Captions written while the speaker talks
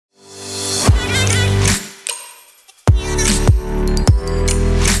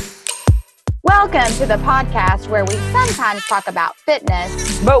Welcome to the podcast where we sometimes talk about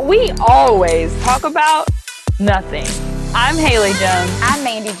fitness, but we always talk about nothing. I'm Haley Jones. I'm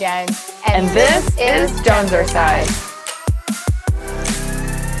Mandy Jones. And this is Joneserside.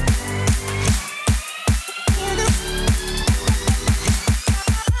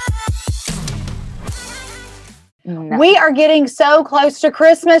 No. We are getting so close to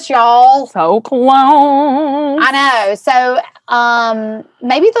Christmas, y'all. So close. I know. So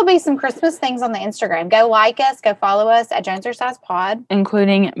maybe there'll be some Christmas things on the Instagram. Go like us. Go follow us at Joneserside Pod.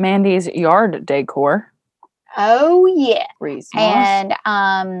 Including Mandy's yard decor. Oh, yeah. Christmas.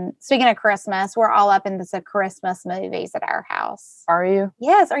 And speaking of Christmas, we're all up into the Christmas movies at our house. Are you?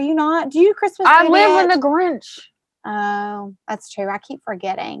 Yes. Are you not? Do you Christmas I live with the Grinch. Oh, that's true. I keep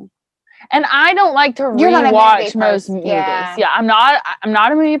forgetting. And I don't like to rewatch most movies. Yeah, I'm not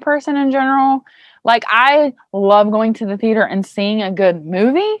a movie person in general. Like, I love going to the theater and seeing a good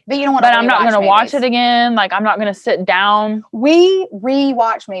movie. But you don't want to. But I'm not going to watch it again. Like, I'm not going to sit down. We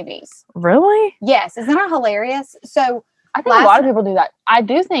rewatch movies. Really? Yes. Isn't that hilarious? So I think a lot of people do that. I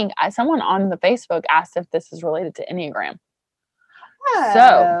do think someone on the Facebook asked if this is related to Enneagram. Oh,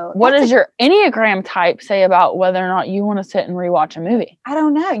 so, what does your Enneagram type say about whether or not you want to sit and rewatch a movie? I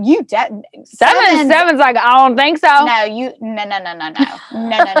don't know. You Seven's like, I don't think so. No,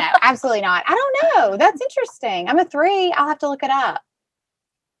 absolutely not. I don't know. That's interesting. I'm a 3. I'll have to look it up.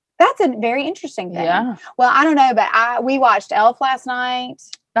 That's a very interesting thing. Yeah. Well, I don't know, but we watched Elf last night.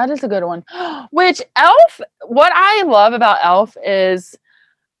 That is a good one. Which Elf, what I love about Elf is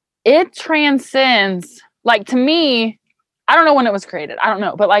it transcends, like, to me, I don't know when it was created. I don't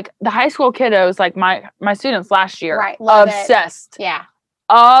know. But like the high school kiddos, like my students last year, right, obsessed. It. Yeah.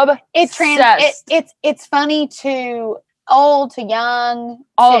 Obsessed. It's funny to old to young.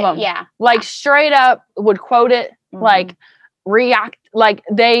 All of them. Yeah. Like straight up would quote it, like react, like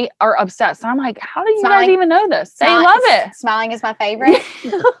they are obsessed. I'm like, how do you guys even know this? They love it. Smiling is my favorite.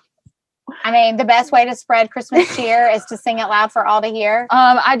 I mean, the best way to spread Christmas cheer is to sing it loud for all to hear.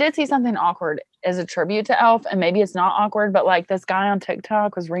 I did see something awkward as a tribute to Elf, and maybe it's not awkward, but like this guy on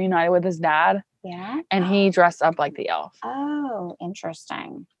TikTok was reunited with his dad. Yeah. And he dressed up like the elf. Oh,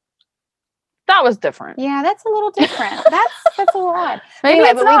 interesting. That was different. Yeah, that's a little different. That's a lot. Maybe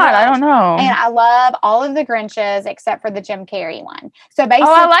it's not. I don't know. And I love all of the Grinches except for the Jim Carrey one. So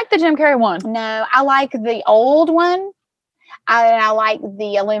basically, I like the Jim Carrey one. No, I like the old one. I like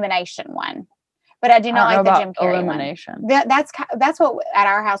the Illumination one, but I do not like the Jim Carrey Illumination one. That's what at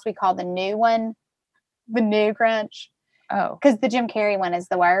our house we call the new one, the new Grinch. Oh, because the Jim Carrey one is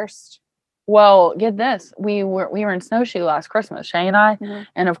the worst. Well, get this: we were in Snowshoe last Christmas, Shay and I,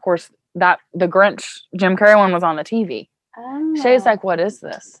 and of course the Grinch Jim Carrey one was on the TV. Oh. Shay's like, "What is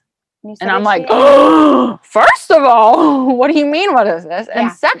this?" And I'm like, "Oh, first of all, what do you mean? What is this?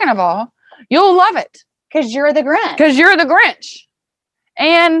 And second of all, you'll love it." Because you're the Grinch.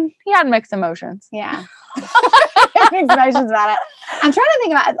 And he had mixed emotions. Yeah. Mixed emotions about it. I'm trying to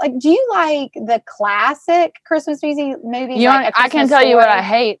think about, like, do you like the classic Christmas movies? I can tell you what I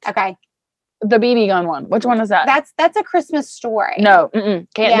hate. Okay. The BB gun one. Which one is that? That's a Christmas Story. No. Can't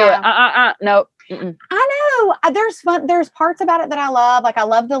do it. No. Mm-mm. I know. There's fun. There's parts about it that I love. Like, I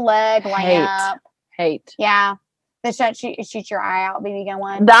love the leg lamp. Hate. Yeah. The shoot your eye out BB gun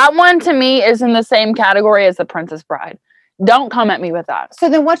one. That one to me is in the same category as The Princess Bride. Don't come at me with that. So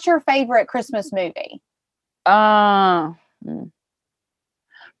then what's your favorite Christmas movie?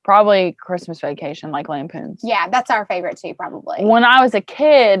 Probably Christmas Vacation, like Lampoons. Yeah, that's our favorite too, probably. When I was a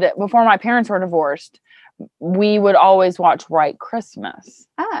kid, before my parents were divorced, we would always watch White Christmas.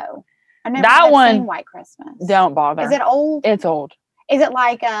 Oh. I've never seen White Christmas. Don't bother. Is it old? It's old. Is it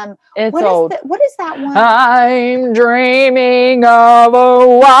like It's old. What is that one? I'm dreaming of a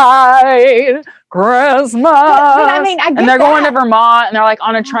white Christmas. But I mean, I get and they're going to Vermont, and they're like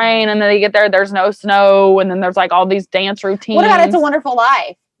on a train, and then they get there. There's no snow, and then there's like all these dance routines. What about It's a Wonderful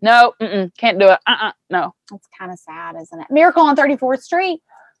Life? No, can't do it. No. That's kind of sad, isn't it? Miracle on 34th Street.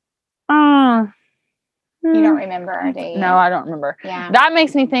 You don't remember, do you? No, I don't remember. Yeah. That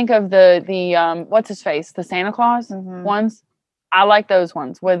makes me think of the what's his face, the Santa Claus ones. I like those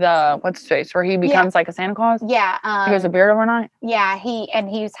ones with what's his face, where he becomes like a Santa Claus. Yeah. He goes a beard overnight. Yeah,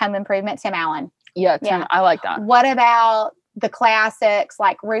 he's Home Improvement, Tim Allen. Yeah, Tim, I like that. What about the classics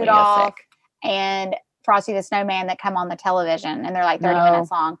like Rudolph and Frosty the Snowman that come on the television and they're like 30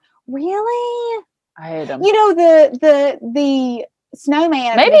 minutes long? Really? I hate them. You know, the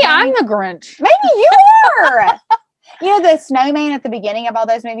snowman. Maybe I'm the Grinch. Maybe you are. You know, the snowman at the beginning of all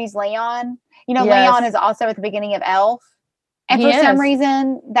those movies, Leon. You know, Leon is also at the beginning of Elf. And for some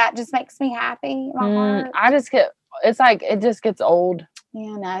reason, that just makes me happy. My heart. It's like, it just gets old.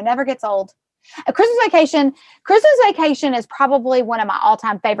 Yeah, no, it never gets old. A Christmas Vacation is probably one of my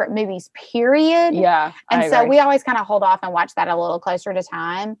all-time favorite movies, period. Yeah. And so we always kind of hold off and watch that a little closer to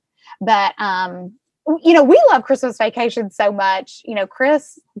time. But, we love Christmas Vacation so much.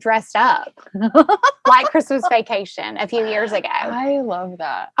 Chris dressed up like Christmas Vacation a few years ago. I love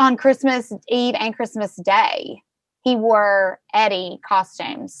that. On Christmas Eve and Christmas Day, he wore Eddie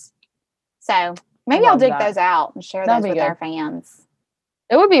costumes. So maybe I'll dig those out and share those with our fans.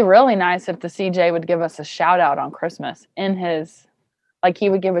 It would be really nice if the CJ would give us a shout out on Christmas in his, like he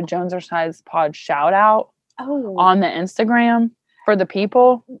would give a Jonesercise Pod shout out on the Instagram for the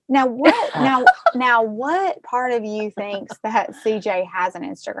people. Now what? now what part of you thinks that CJ has an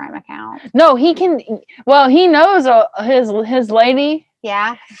Instagram account? No, he can. Well, he knows his lady.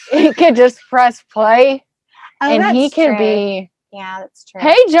 Yeah, he could just press play, and he could true. Be. Yeah, that's true.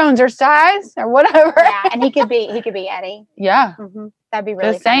 Hey, Jonesercise or whatever. Yeah, and he could be Eddie. Yeah, that'd be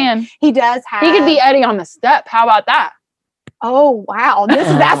really. Just saying, he does have. He could be Eddie on the step. How about that? Oh wow, this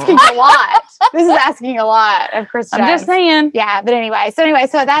is asking a lot. This is asking a lot of Chris Jones. I'm just saying. Yeah, but anyway, so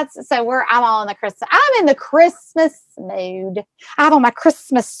I'm all in the Christmas. I'm in the Christmas mood. I have on my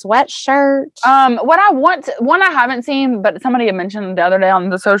Christmas sweatshirt. One I haven't seen, but somebody had mentioned the other day on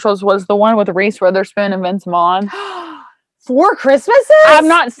the socials was the one with Reese Witherspoon and Vince Vaughn. 4 Christmases? I've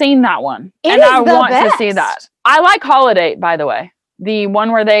not seen that one. And I want to see that. I like Holiday, by the way. The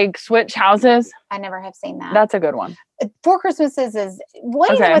one where they switch houses. I never have seen that. That's a good one. 4 Christmases is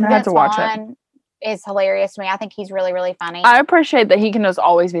with Vince Vaughn is hilarious to me. I think he's really, really funny. I appreciate that he can just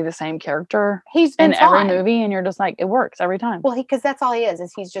always be the same character. He's in every movie, and you're just like, it works every time. Well, because that's all he is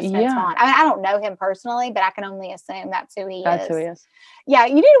he's just Vince Vaughn. I mean, I don't know him personally, but I can only assume that's who he is. That's who he is. Yeah,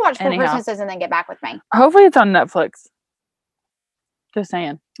 you need to watch 4 Christmases and then get back with me. Hopefully it's on Netflix. Just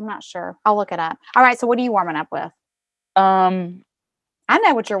saying. I'm not sure. I'll look it up. All right, so what are you warming up with? I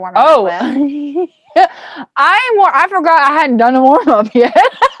know what you're warming up with. I forgot I hadn't done a warm up yet.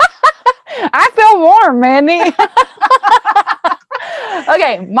 I feel warm, Mandy.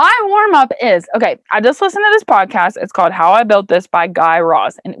 Okay, my warm up is I just listened to this podcast. It's called How I Built This by Guy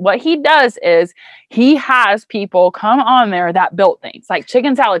Raz. And what he does is he has people come on there that built things like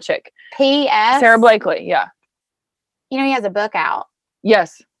Chicken Salad Chick. P.S. Sarah Blakely. Yeah. He has a book out.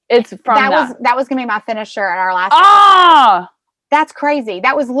 Yes. It's from that was gonna be my finisher at our last episode. That's crazy.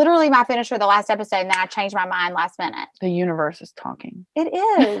 That was literally my finisher the last episode, and then I changed my mind last minute. The universe is talking. It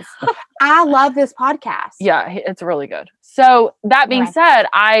is. I love this podcast. Yeah, it's really good. So that being said,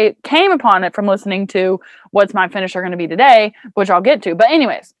 I came upon it from listening to What's My Finisher Going to Be Today, which I'll get to. But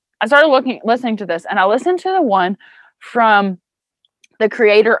anyways, I started listening to this, and I listened to the one from the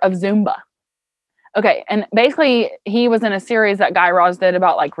creator of Zumba. Okay, and basically he was in a series that Guy Raz did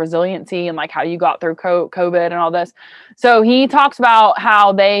about like resiliency and like how you got through COVID and all this. So he talks about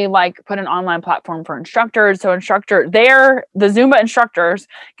how they like put an online platform for instructors. So the Zumba instructors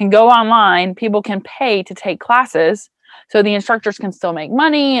can go online, people can pay to take classes. So the instructors can still make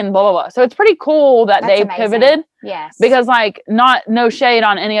money and blah, blah, blah. So it's pretty cool that they pivoted. Yes. Because like no shade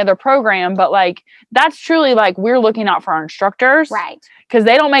on any other program, but like that's truly like we're looking out for our instructors. Right. Because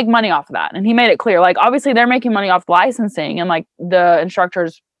they don't make money off of that. And he made it clear. Like obviously they're making money off licensing and like the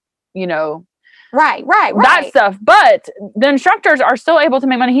instructors, Right. That stuff. But the instructors are still able to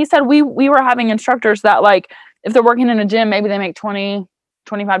make money. He said we were having instructors that like if they're working in a gym, maybe they make $20,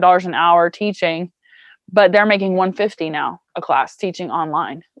 $25 an hour teaching. But they're making $150 now a class teaching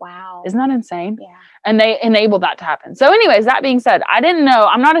online. Wow. Isn't that insane? Yeah. And they enable that to happen. So anyways, that being said, I didn't know.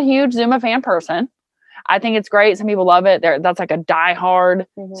 I'm not a huge Zumba fan person. I think it's great. Some people love it. That's like a die-hard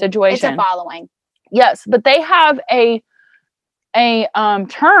situation. It's a following. Yes. But they have a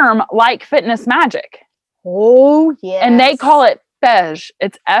term like fitness magic. Oh, yes. And they call it FEG.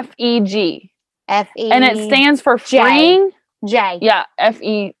 It's F-E-G. F-E. And it stands for freeing. J. Yeah.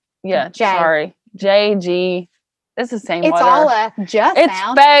 F-E. Yeah. J. Sorry. J-G. It's the same It's letter. all a just It's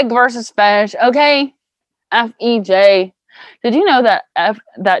sound. FEG versus FEG. Okay. F-E-J. Did you know that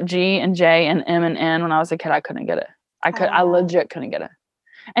that G and J and M and N when I was a kid, I couldn't get it. I legit couldn't get it.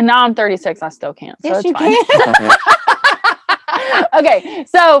 And now I'm 36, I still can't. So yes, it's you fine. can. Okay.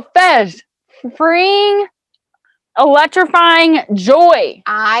 So FEG. Freeing, electrifying joy.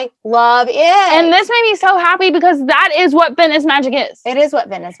 I love it. And this made me so happy because that is what fitness magic is. It is what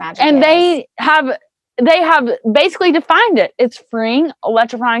fitness magic is. And they have basically defined it. It's freeing,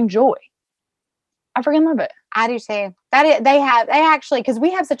 electrifying joy. I freaking love it. I do too. They actually, because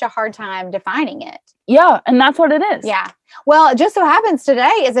we have such a hard time defining it. Yeah, and that's what it is. Yeah. Well, it just so happens today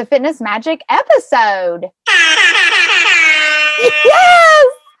is a fitness magic episode. Yes!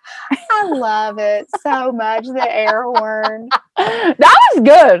 I love it so much. The air horn. That was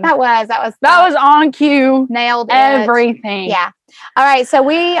good. That was On cue. nailed it. Everything. Yeah. All right. So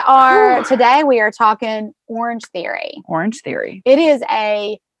today we are talking Orange Theory. Orange Theory. It is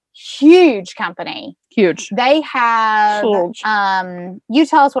a huge company. Huge. They have Huge. you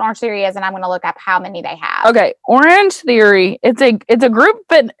tell us what Orange Theory is and I'm going to look up how many they have. Okay, Orange Theory. It's a group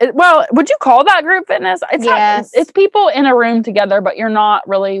fit. Well, would you call that group fitness? It's Yes. not, it's people in a room together, but you're not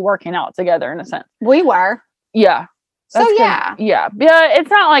really working out together in a sense. We were. Yeah. So That's good. yeah. Yeah. It's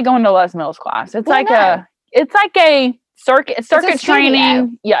not like going to Les Mills class. It's Well, like no. a circuit studio.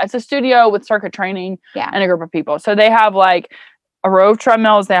 training. Yeah, it's a studio with circuit training Yeah. and a group of people. So they have like a row of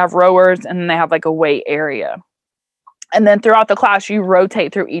treadmills, they have rowers, and then they have like a weight area. And then throughout the class, you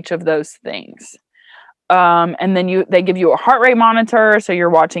rotate through each of those things. And then they give you a heart rate monitor, so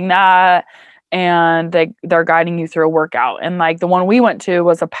you're watching that, and they're guiding you through a workout. And like the one we went to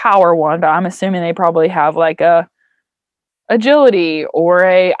was a power one, but I'm assuming they probably have like a agility or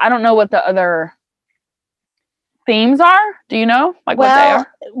I don't know what the other themes are. Do you know what they are?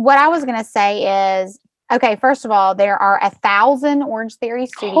 What I was going to say is, okay, first of all, there are 1,000 Orange Theory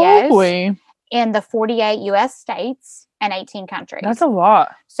studios Holy, in the 48 U.S. states and 18 countries. that's a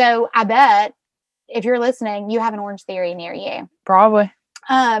lot. So I bet if you're listening, you have an Orange Theory near you. Probably.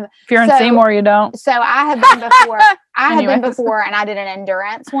 Um, If you're in So- Seymour, you don't. so I have been before. I have been Anyways. before, and I did an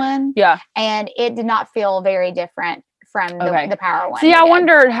endurance one, Yeah. and it did not feel very different from Okay. the power one. See, we I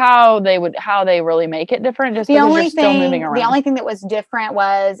did. how they really make it different, just because you're still moving around. The only thing that was different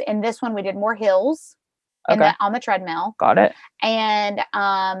was in this one we did more hills Okay. on the treadmill, Got it. and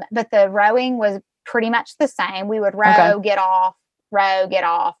but the rowing was pretty much the same. We would row, Okay. get off,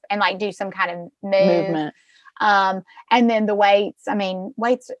 and like do some kind of Movement. And then the weights. I mean,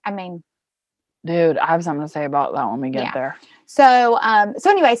 Dude, I have something to say about that when we get Yeah. there. so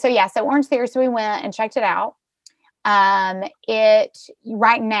anyway, so Orange Theory. So we went and checked it out. It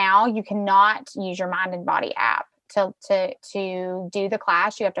right now you cannot use your Mind and Body app to do the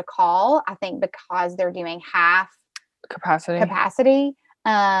class. You have to call, I think, because they're doing half capacity.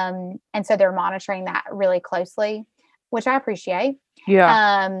 And so they're monitoring that really closely, which I appreciate.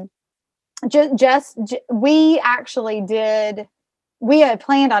 Yeah. We had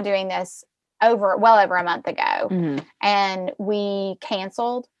planned on doing this over a month ago, Mhm. and we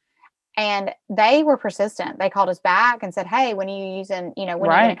canceled. And they were persistent. They called us back and said, "Hey, when are you using? When are you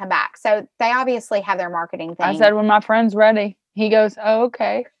going to come back?" So they obviously have their marketing thing. I said, when my friend's ready. He goes, "Oh,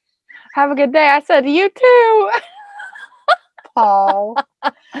 okay. Have a good day." I said, "You too." Paul.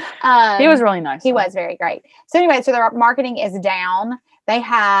 He was really nice. He though. was very great. So anyway, so their marketing is down. They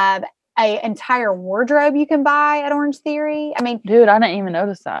have an entire wardrobe you can buy at Orange Theory. I mean, Dude, I didn't even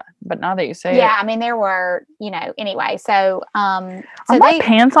notice that. But now that you say yeah, it. I mean, there were, anyway. So, Are my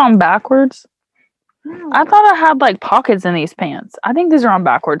pants on backwards? No. I thought I had like pockets in these pants. I think these are on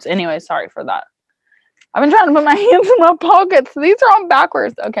backwards. Anyway, sorry for that. I've been trying to put my hands in my pockets. These are on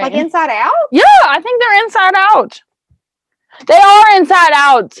backwards. Okay. like inside out. Yeah, I think they're inside out. They are inside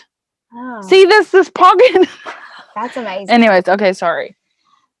out. Oh, See this pocket? that's amazing. Anyways, okay, sorry.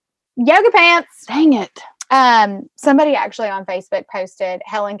 Yoga pants. Dang it. Somebody actually on Facebook posted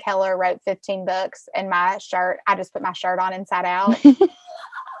Helen Keller wrote 15 books, and my shirt, I just put my shirt on inside out.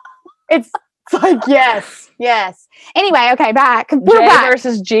 It's like, yes. Anyway, okay, back. We're J back.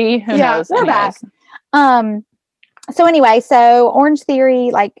 versus G. Who Yeah, knows? we're back. Anyways. So anyway, so Orange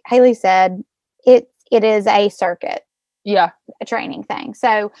Theory, like Haley said, it is a circuit, Yeah. a training thing.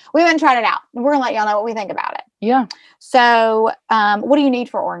 So we went and tried it out. We're gonna let y'all know what we think about it. Yeah. So, what do you need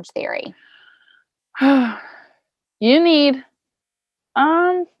for Orange Theory? You need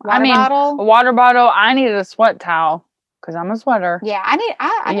a Bottle. water bottle. I needed a sweat towel because I'm a sweater. Yeah, I need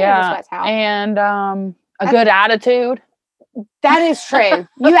a sweat towel. And a good attitude. That is true.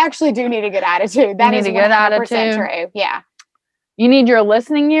 You actually do need a good attitude. That need is a good 100% attitude. true. Yeah. You need your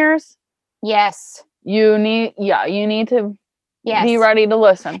listening ears. Yes. You need to Yes. be ready to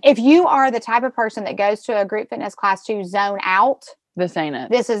listen. If you are the type of person that goes to a group fitness class to zone out, This ain't it.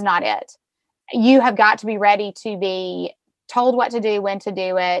 this is not it. You have got to be ready to be told what to do, when to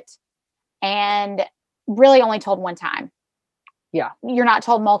do it, and really only told one time. Yeah. You're not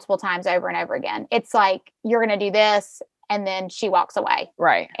told multiple times over and over again. It's like, you're going to do this, and then she walks away.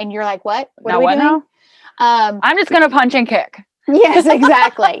 Right. And you're like, what? What Now are we what doing? now? I'm just gonna punch and kick. Yes,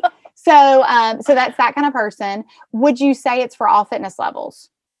 exactly. So that's that kind of person. Would you say it's for all fitness levels?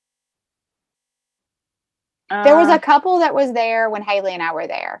 There was a couple that was there when Haley and I were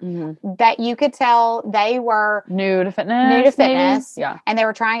there Mhm. that you could tell they were New to fitness. new to maybe? fitness. Yeah. And they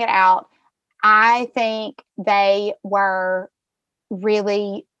were trying it out. I think they were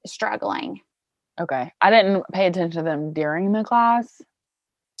really struggling. Okay. I didn't pay attention to them during the class.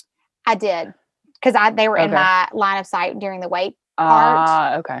 I did because they were in Okay. my line of sight during the weight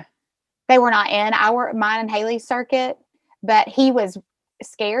part. Okay. They were not in mine and Haley's circuit, but he was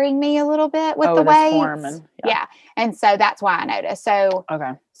scaring me a little bit with the with his weights. form and- yeah. And so that's why I noticed. So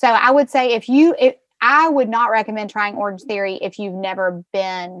Okay. I would say I would not recommend trying Orange Theory if you've never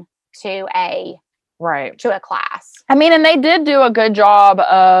been to a class. I mean, and they did do a good job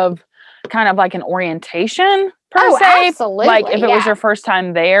of kind of like an orientation per se. Absolutely. Like if it was your first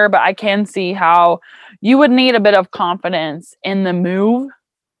time there, but I can see how you would need a bit of confidence in the move.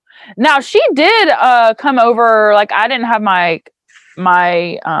 Now she did come over, like I didn't have my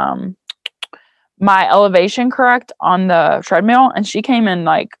elevation correct on the treadmill, and she came and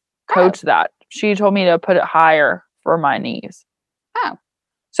like coached that. She told me to put it higher for my knees. Oh.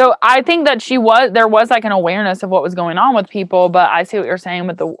 So I think that there was like an awareness of what was going on with people, but I see what you're saying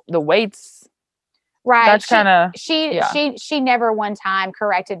with the weights. Right. That's kind of she never one time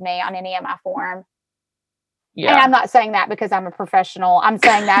corrected me on any of my form. Yeah. And I'm not saying that because I'm a professional. I'm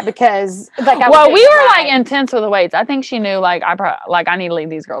saying that because we were like intense with the weights. I think she knew like I need to leave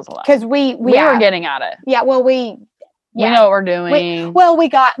these girls alone. Because we were getting at it. Yeah. Well, we know what we're doing.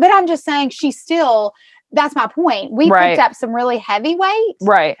 But I'm just saying that's my point. We picked up some really heavy weight.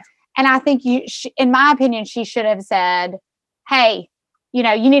 Right. And I think in my opinion, she should have said, hey, you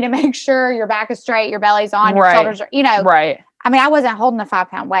need to make sure your back is straight, your belly's on, your shoulders are, Right. I mean, I wasn't holding a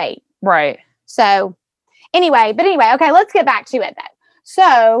 5-pound weight. Right. So anyway, okay, let's get back to it then.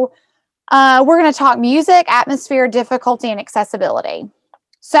 So we're going to talk music, atmosphere, difficulty, and accessibility.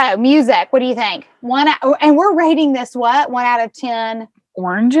 So music, what do you think? And we're rating this 1 out of 10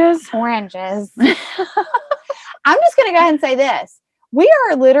 oranges. I'm just going to go ahead and say this. We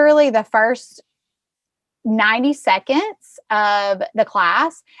are literally the first 90 seconds of the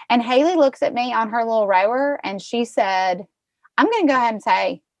class, and Haley looks at me on her little rower and she said, I'm going to go ahead and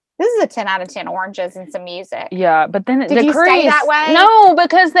say, this is a 10 out of 10 oranges and some music. Yeah, but then did you stay that way? No,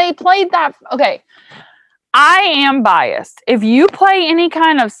 because they played that. Okay, I am biased. If you play any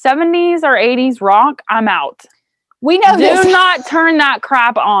kind of 70s or 80s rock, I'm out. We know this. Do not turn that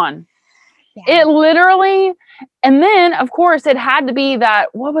crap on. Yeah. It literally, and then of course it had to be that.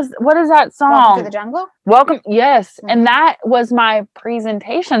 What is that song? Welcome to the Jungle. Yes, Mm-hmm. and that was my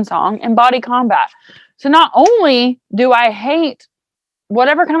presentation song in Body Combat. So not only do I hate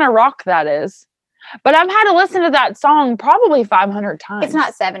whatever kind of rock that is, but I've had to listen to that song probably 500 times. It's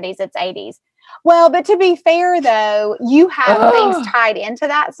not 70s, it's 80s. Well, but to be fair though, you have things tied into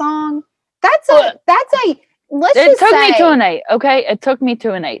that song. It took me to an 8. Okay, it took me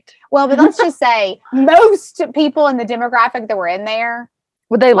to an 8. Well, but let's just say most people in the demographic that were in there,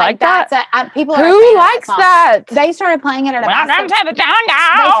 would they like that? People who likes that? They started playing it at a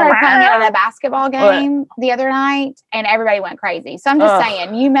basketball game the other night, and everybody went crazy. So I'm just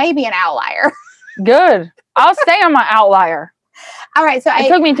saying, you may be an outlier. Good. I'll stay on my outlier. All right, so it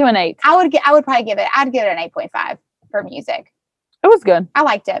took me to an 8. I would probably give it an 8.5 for music. It was good. I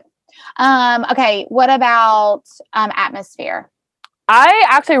liked it. Okay, what about atmosphere? I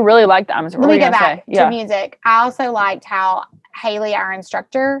actually really liked the atmosphere. Let me get back to music. I also liked how Haley, our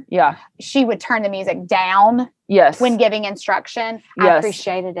instructor, she would turn the music down when giving instruction. I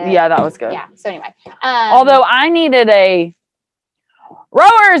appreciated it. Yeah, that was good. Yeah, so anyway. Although I needed a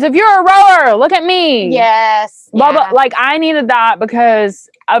rowers, if you're a rower, look at me. Yes. Blah, blah, like I needed that because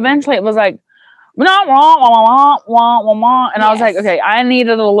eventually it was like, and I was like, okay, I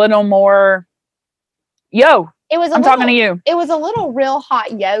needed a little more. I'm talking to you. It was a little Real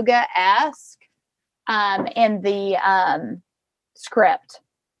Hot Yoga-esque in the script.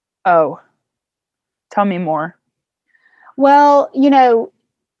 Oh, tell me more. Well, Real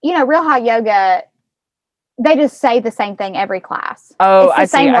Hot Yoga, they just say the same thing every class. Oh,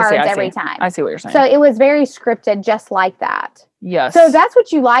 it's the same words every time. I see what you're saying. So it was very scripted, just like that. Yes. So if that's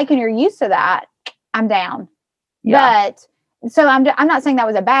what you like and you're used to that, I'm down. Yeah. But so I'm not saying that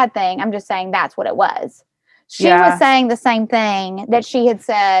was a bad thing. I'm just saying that's what it was. She was saying the same thing that she had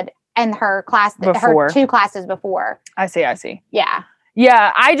said in her class, her 2 classes before. I see. Yeah.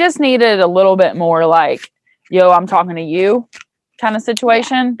 Yeah. I just needed a little bit more like, I'm talking to you kind of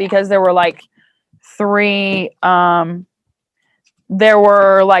situation because there were like 3, there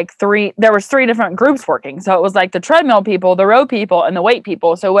was 3 different groups working. So it was like the treadmill people, the row people, and the weight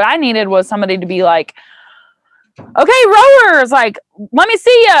people. So what I needed was somebody to be like, okay, rowers, like, let me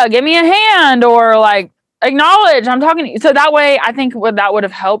see ya, give me a hand, or like, acknowledge I'm talking to you. So that way I think that would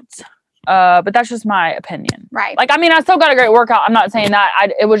have helped. But that's just my opinion. Right. Like, I mean, I still got a great workout. I'm not saying that.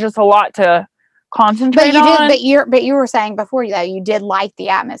 It was just a lot to concentrate But you on. did. But you were saying before though, you did like the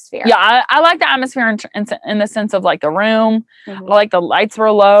atmosphere. Yeah, I like the atmosphere in the sense of like the room. Mhm. Like the lights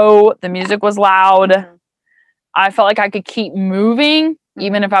were low, the music was loud. Mhm. I felt like I could keep moving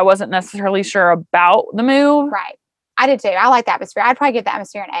even if I wasn't necessarily sure about the move. Right. I did too. I like the atmosphere. I'd probably give the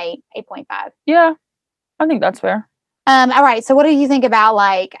atmosphere an 8.5. Yeah, I think that's fair. All right. So what do you think about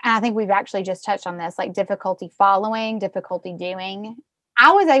and I think we've actually just touched on this, like difficulty following, difficulty doing.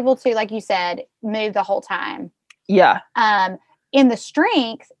 I was able to, like you said, move the whole time. Yeah. In the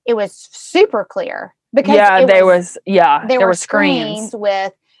strength, it was super clear because there were screens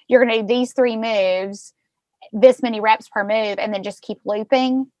with you're going to do these 3 moves, this many reps per move, and then just keep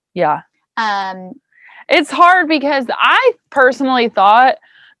looping. Yeah. It's hard because I personally thought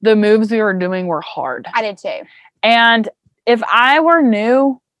the moves we were doing were hard. I did too. And if I were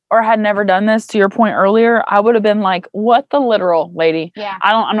new or had never done this, to your point earlier, I would have been like, what the literal, lady? Yeah.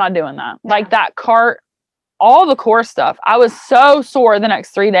 I'm not doing that. No. Like that cart, all the core stuff. I was so sore the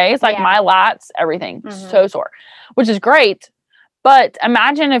next 3 days. Like my lats, everything. So sore. Which is great. But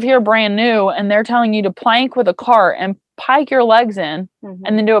imagine if you're brand new and they're telling you to plank with a cart and pike your legs in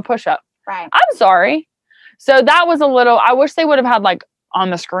and then do a push-up. Right. I'm sorry. So that was a little, I wish they would have had like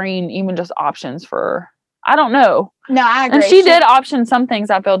on the screen, even just options for, I don't know. No, I agree. And she did option some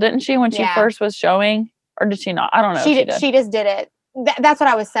things, I feel, didn't she, when she Yeah. first was showing? Or did she not? I don't know. She did. She just did it. That's what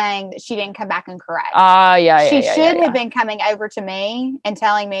I was saying, that she didn't come back and correct. Yeah. She should have been coming over to me and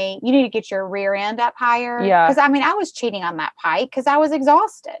telling me, you need to get your rear end up higher. Yeah. Because, I mean, I was cheating on that pike because I was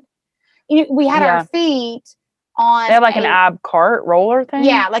exhausted. We had our feet on. They have like an ab cart roller thing?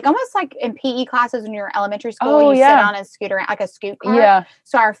 Yeah, like almost like in PE classes when you're in elementary school, you sit on a scooter, like a scoot cart. Yeah.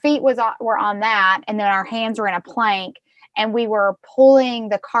 So our feet were on that, and then our hands were in a plank, and we were pulling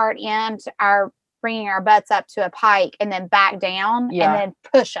the cart bringing our butts up to a pike and then back down and then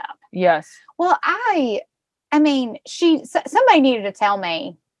push up. Yes. Well, I mean, somebody needed to tell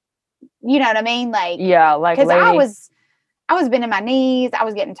me, you know what I mean? Like, yeah, like, because I was bending my knees, I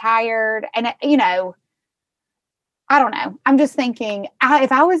was getting tired, and I don't know. I'm just thinking,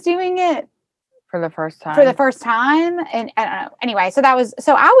 if I was doing it for the first time, and I don't know. Anyway, so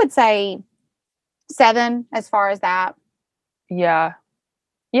I would say 7 as far as that. Yeah.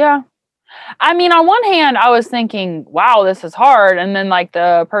 Yeah. I mean, on one hand, I was thinking, wow, this is hard. And then like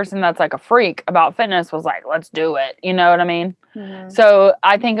the person that's like a freak about fitness was like, let's do it. You know what I mean? Mm-hmm. So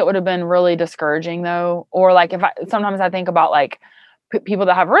I think it would have been really discouraging though. Or like sometimes I think about like people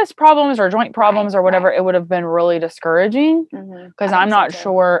that have wrist problems or joint problems or whatever, it would have been really discouraging because I'm not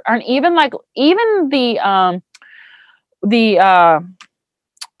sure. And even the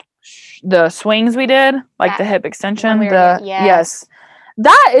swings we did, like the hip extension, yes.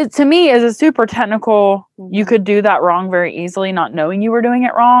 That is, to me, is a super technical. You could do that wrong very easily, not knowing you were doing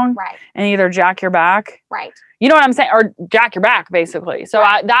it wrong. Right. And either jack your back. Right. You know what I'm saying? Or jack your back, basically. So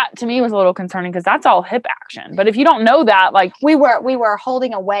that to me was a little concerning because that's all hip action. But if you don't know that, like we were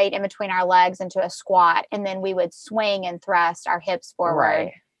holding a weight in between our legs into a squat, and then we would swing and thrust our hips forward.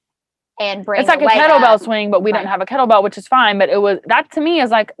 Right. And bring it's like a kettlebell swing, but we didn't have a kettlebell, which is fine. But that to me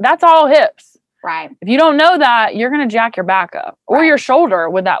is like, that's all hips. Right. If you don't know that, you're going to jack your back up or your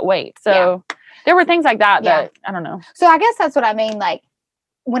shoulder with that weight. So there were things like that I don't know. So I guess that's what I mean. Like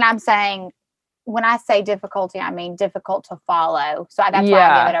when I say difficulty, I mean difficult to follow. So that's why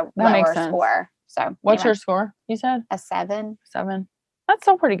I give it a lower score. So what's your score? You said a 7. 7. That's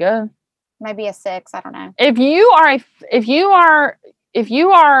still pretty good. Maybe a 6. I don't know. If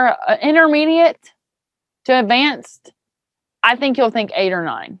you are intermediate to advanced, I think you'll think 8 or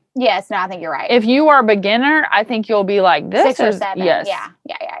 9. Yes, no, I think you're right. If you are a beginner, I think you'll be like this 6 or 7. Yes. Yeah.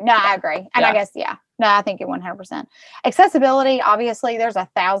 No, I agree. And I guess, no, I think you're 100%. Accessibility, obviously, there's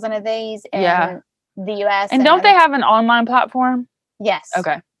 1,000 of these in the U.S. And don't they have an online platform? Yes.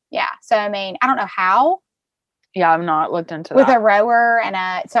 Okay. Yeah. So, I mean, I don't know how. Yeah, I've not looked into with that. A rower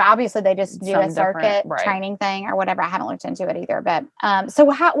and so obviously they just do a circuit right. training thing or whatever. I haven't looked into it either, but so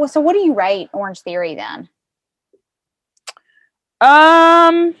what do you rate Orange Theory then?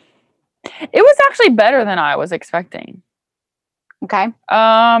 It was actually better than I was expecting. Okay.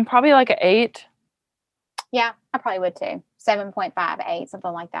 Probably like an 8. Yeah, I probably would too. 7.5, 8,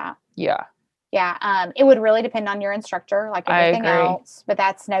 something like that. Yeah. Yeah. It would really depend on your instructor, like everything else, but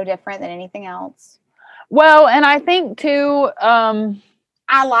that's no different than anything else. Well, and I think too,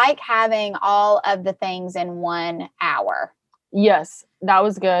 I like having all of the things in 1 hour. Yes, that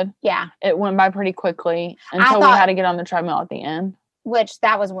was good. Yeah. It went by pretty quickly until we had to get on the treadmill at the end. Which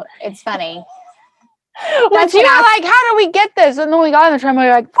it's funny. Which you were like, how do we get this? And then we got on the treadmill,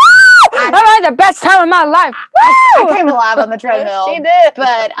 you're like, I'm having the best time of my life. I came alive on the treadmill. She did.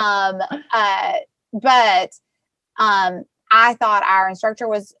 But I thought our instructor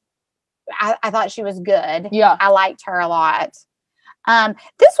was. I thought she was good. Yeah. I liked her a lot.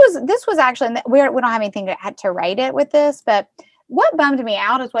 This was actually, we don't have anything to rate it with this, but what bummed me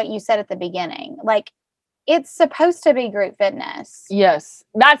out is what you said at the beginning. Like, it's supposed to be group fitness. Yes.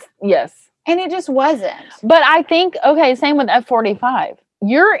 Yes. And it just wasn't. But I think, okay, same with F45.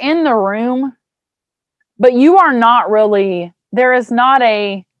 You're in the room, but you are not really, there is not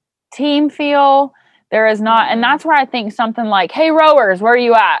a team feel. There is not, and that's where I think something like, hey, rowers, where are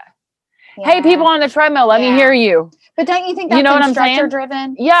you at? Yeah. Hey, people on the treadmill, let me hear you. But don't you think that's, you know what I'm instructor saying?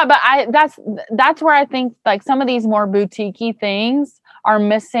 driven? Yeah, but that's where I think like some of these more boutique-y things are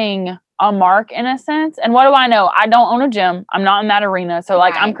missing a mark in a sense. And what do I know? I don't own a gym. I'm not in that arena. So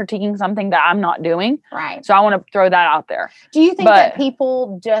like I'm critiquing something that I'm not doing. Right. So I want to throw that out there. Do you think that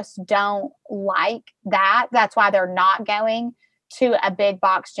people just don't like that? That's why they're not going to a big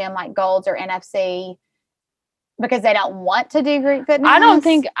box gym like Gold's or NFC? Because they don't want to do group fitness? I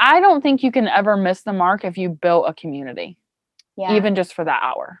don't think you can ever miss the mark if you built a community. Yeah. Even just for that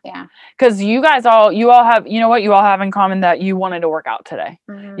hour. Yeah. Because you all have, you know what you all have in common, that you wanted to work out today.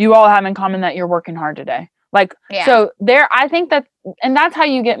 Mm-hmm. You all have in common that you're working hard today. Like, so I think that, and that's how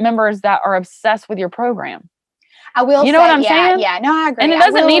you get members that are obsessed with your program. I will You know what I'm saying? Yeah, no, I agree. And it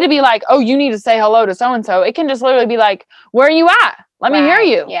doesn't need to be like, oh, you need to say hello to so-and-so. It can just literally be like, where are you at? Let me hear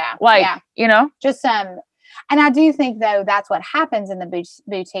you. Yeah. Like, you know? Just and I do think, though, that's what happens in the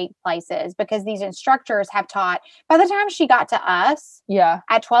boutique places, because these instructors have taught, by the time she got to us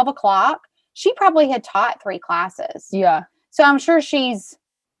at 12 o'clock, she probably had taught 3 classes. Yeah. So I'm sure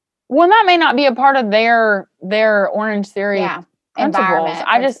well, that may not be a part of their Orange Theory principles.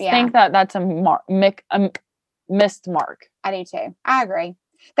 I just think that that's a missed mark. I do too. I agree.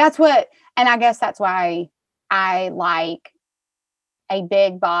 And I guess that's why I like a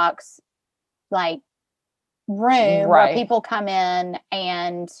big box, like, room where people come in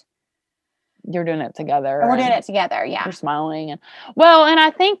and you're doing it together. We're doing it together. Yeah. You're smiling. And I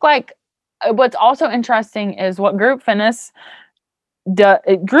think like what's also interesting is what group fitness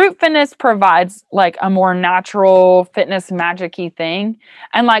provides, like a more natural fitness magic-y thing.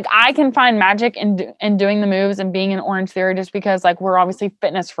 And like, I can find magic in doing the moves and being in Orange Theory just because like we're obviously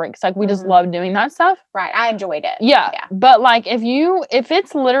fitness freaks. Like we just love doing that stuff. Right. I enjoyed it. Yeah. But like if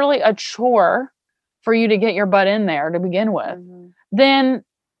it's literally a chore for you to get your butt in there to begin with, then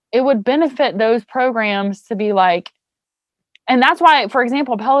it would benefit those programs to be like, and that's why, for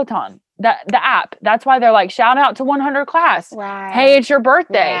example, Peloton, the app, that's why they're like, shout out to 100 class. Right. Hey, it's your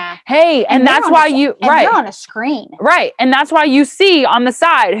birthday. Yeah. Hey, and that's why they're on a screen. Right. And that's why you see on the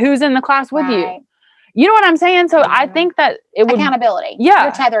side who's in the class with you. You know what I'm saying? So I think that it would accountability. Yeah.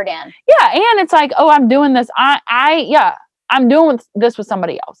 You're tethered in. Yeah. And it's like, oh, I'm doing this. I'm doing this with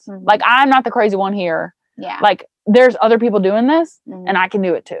somebody else. Like, I'm not the crazy one here. Yeah. Like, there's other people doing this and I can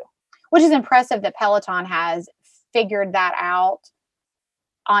do it too. Which is impressive that Peloton has figured that out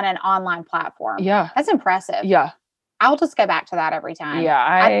on an online platform. Yeah. That's impressive. Yeah. I'll just go back to that every time. Yeah.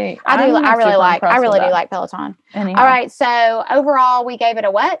 I really do like Peloton. Anyhow. All right. So overall we gave it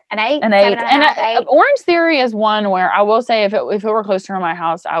a what? An 8? An 8. And Orange Theory is one where I will say if it were closer to my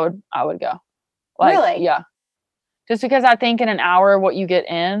house, I would go. Like, really? Yeah. Just because I think in an hour what you get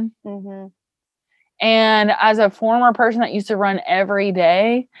in. Mm-hmm. And as a former person that used to run every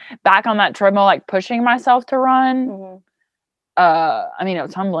day, back on that treadmill, like pushing myself to run, I mean, it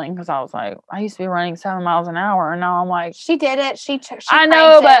was humbling because I was like, I used to be running 7 miles an hour. And now I'm like, she did it. She I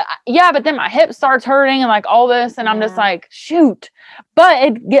know, but but then my hip starts hurting and like all this. And I'm just like, shoot. But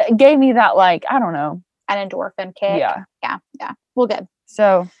it gave me that, like, I don't know. An endorphin kick. Yeah. Yeah. Yeah. Well, good.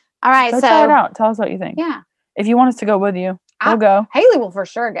 So, all right. So try it out. Tell us what you think. Yeah. If you want us to go with you, we'll go. Haley will for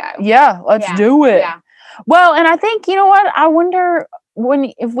sure go. Yeah. Let's do it. Yeah. Well, and I think, you know what? I wonder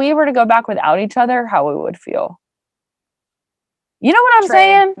if we were to go back without each other, how we would feel. You know what I'm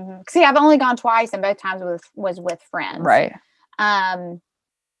saying? Mm-hmm. See, I've only gone twice and both times was with friends. Right.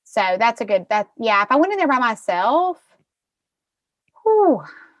 So that's a good, if I went in there by myself, I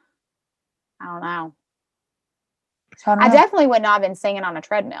don't know. I definitely would not have been singing on a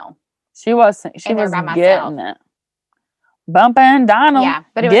treadmill. She was getting it. Bumping Donald. Yeah,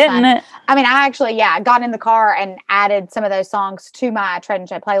 but it was getting fun. It. I mean, I actually, got in the car and added some of those songs to my Tread and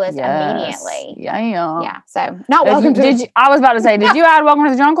Shed playlist immediately. Yeah. Yeah. So not welcome to. I was about to say, did you add Welcome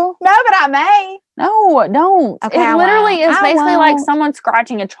to the Jungle? No, but I may. No, don't. Okay, it literally is basically like someone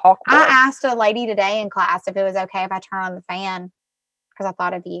scratching a chalkboard. I asked a lady today in class if it was okay if I turn on the fan because I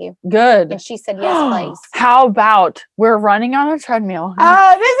thought of you. Good. And she said, yes, please. How about we're running on a treadmill?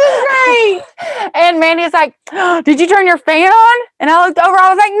 Oh, this is great. And Mandy's like, did you turn your fan on? And I looked over. I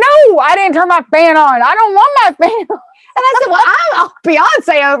was like, no, I didn't turn my fan on. I don't want my fan on. And I said, well, I'm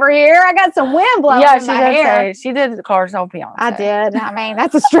Beyonce over here. I got some wind blowing in my hair. She did call herself Beyonce. I did. I mean,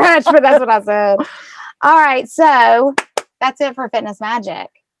 that's a stretch, but that's what I said. All right. So that's it for Fitness Magic.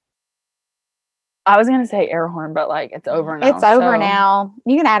 I was going to say air horn, but like it's over now. It's over now.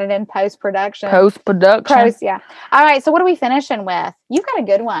 You can add it in post-production. Post-production. Yeah. All right. So what are we finishing with? You've got a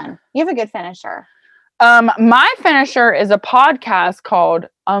good one. You have a good finisher. My finisher is a podcast called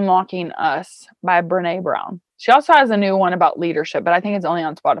Unlocking Us by Brene Brown. She also has a new one about leadership, but I think it's only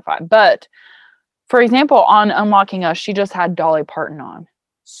on Spotify. But for example, on Unlocking Us, she just had Dolly Parton on.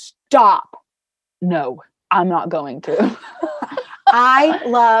 Stop. No, I'm not going to. I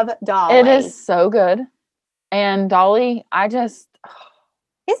love Dolly. It is so good. And Dolly, isn't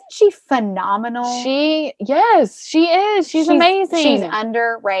she phenomenal? Yes, she is. She's amazing. She's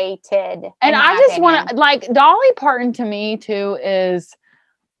underrated. And I just want to, like, Dolly Parton to me too is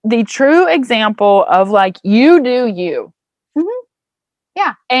the true example of like, you do you. Mm-hmm.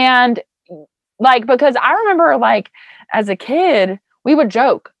 Yeah. And like, because I remember like as a kid, we would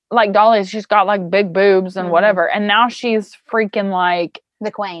joke like Dolly, she's got like big boobs and whatever. And now she's freaking like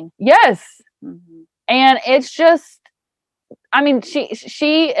the queen. Yes. Mm-hmm. And it's just, I mean, she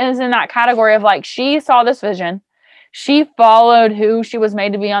is in that category of like, she saw this vision. She followed who she was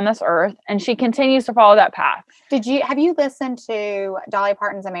made to be on this earth, and she continues to follow that path. Have you listened to Dolly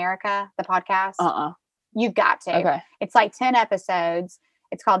Parton's America, the podcast? You've got to. Okay. It's like 10 episodes.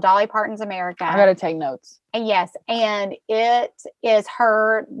 It's called Dolly Parton's America. I got to take notes. And yes. And it is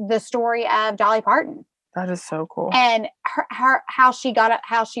the story of Dolly Parton. That is so cool. And how she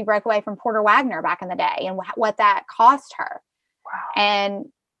broke away from Porter Wagner back in the day and what that cost her. Wow. And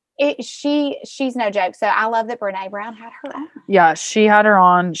she's no joke. So I love that Brene Brown had her on. Yeah, she had her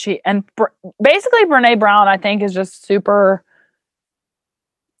on. Basically Brene Brown, I think, is just super.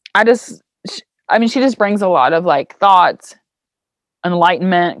 She just brings a lot of like thoughts,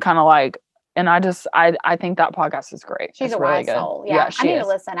 enlightenment, kind of like, and I think that podcast is great. She's a wise soul. Yeah, I need to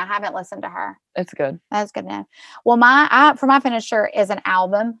listen. I haven't listened to her. It's good. That's good to know. Well, for my finisher is an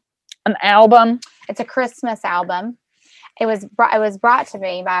album. An album. It's a Christmas album. It was brought to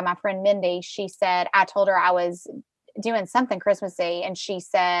me by my friend Mindy. She said, I told her I was doing something Christmassy, and she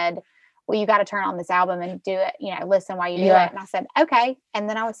said, well, you got to turn on this album and do it, listen while you do it. And I said, okay. And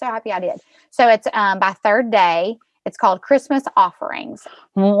then I was so happy I did. So it's by Third Day. It's called Christmas Offerings.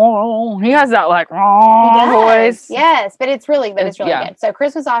 Oh, he has that like voice. Yes, but it's really good. So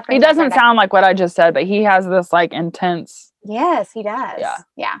Christmas Offerings. He doesn't sound like what I just said, but he has this like intense. Yes, he does.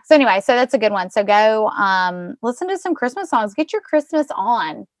 Yeah. So anyway, so that's a good one. So go listen to some Christmas songs. Get your Christmas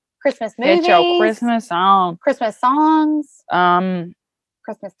on. Christmas movies. Get your Christmas on. Christmas songs.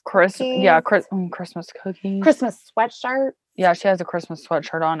 Christmas cookies. Christmas cookies. Christmas sweatshirt. Yeah, she has a Christmas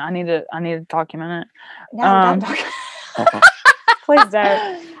sweatshirt on. I need to document it. No, don't document. Please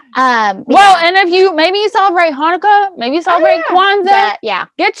don't. And if you celebrate Hanukkah, maybe you celebrate Kwanzaa.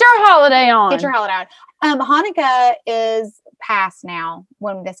 Get your holiday on. Hanukkah is past now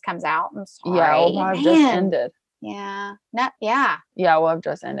when this comes out. I'm sorry. Yeah, well, I've just ended. Yeah. Yeah, well, I've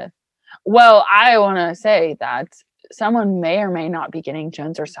just ended. Well, I want to say that someone may or may not be getting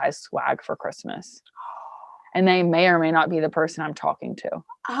Jones or size swag for Christmas. And they may or may not be the person I'm talking to.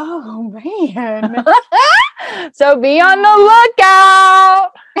 Oh, man. So be on the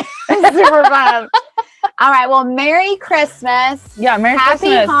lookout. Super fun. All right. Well, Merry Christmas. Yeah, Merry Happy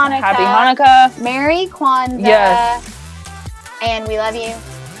Christmas. Hanukkah. Happy Hanukkah. Merry Kwanzaa. Yes. And we love you.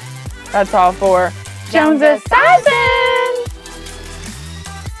 That's all for Jones's Sizes.